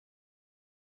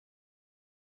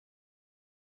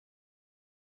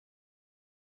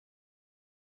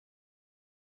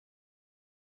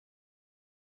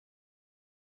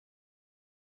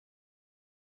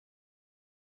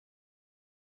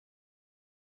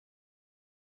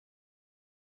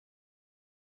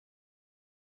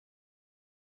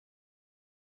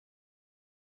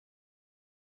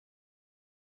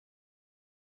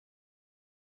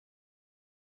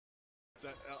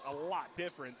It's a lot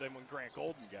different than when Grant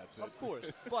Golden gets it. Of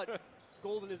course, but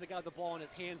Golden is a guy with the ball in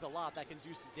his hands a lot that can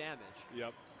do some damage.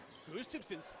 Yep.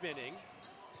 Gustafson spinning.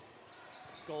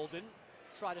 Golden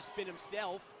tried to spin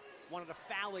himself, wanted to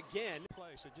foul again.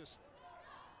 Play, so just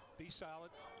be solid.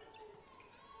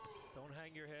 Don't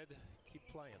hang your head. Keep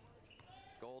playing.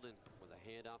 Golden with a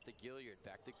handoff to Gilliard.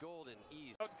 Back to Golden.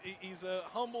 Easy. He's a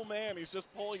humble man. He's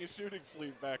just pulling his shooting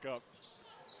sleeve back up.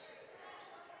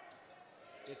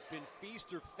 It's been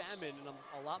feast or famine, and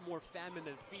a lot more famine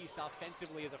than feast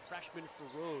offensively as a freshman for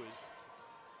Rose.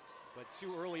 But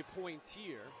 2 early points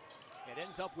here. It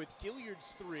ends up with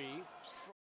Gilliard's 3.